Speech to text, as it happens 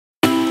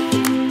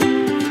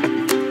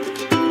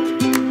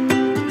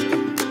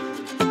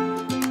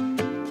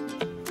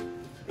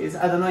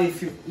I don't know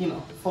if you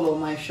follow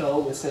my show.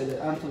 We say that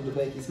Anton Du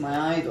Beke is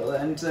my idol,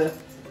 and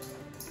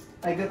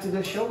I got to do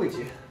a show with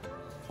you.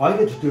 I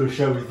get to do a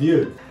show with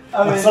you.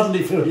 I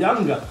suddenly feel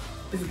younger.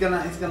 It's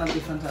gonna be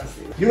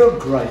fantastic. You look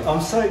great.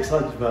 I'm so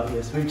excited about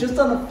this. We've just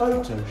done a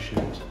photo shoot.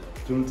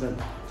 Do you want to tell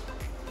them?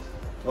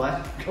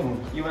 What? Come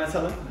on. You want to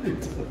tell them?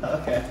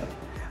 Okay.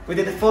 We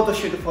did a photo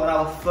shoot for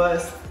our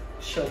first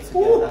show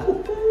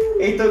together.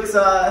 It took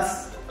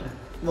us,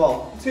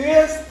 well, 2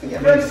 years to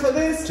get ready for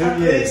this. 2 years.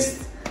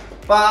 Least.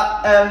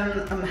 But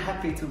I'm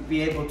happy to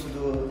be able to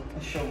do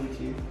a show with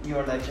you.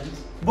 You're a legend.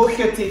 Book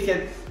your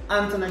ticket,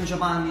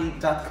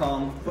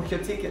 antonandgiovanni.com. Book your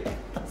ticket.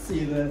 See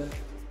you there.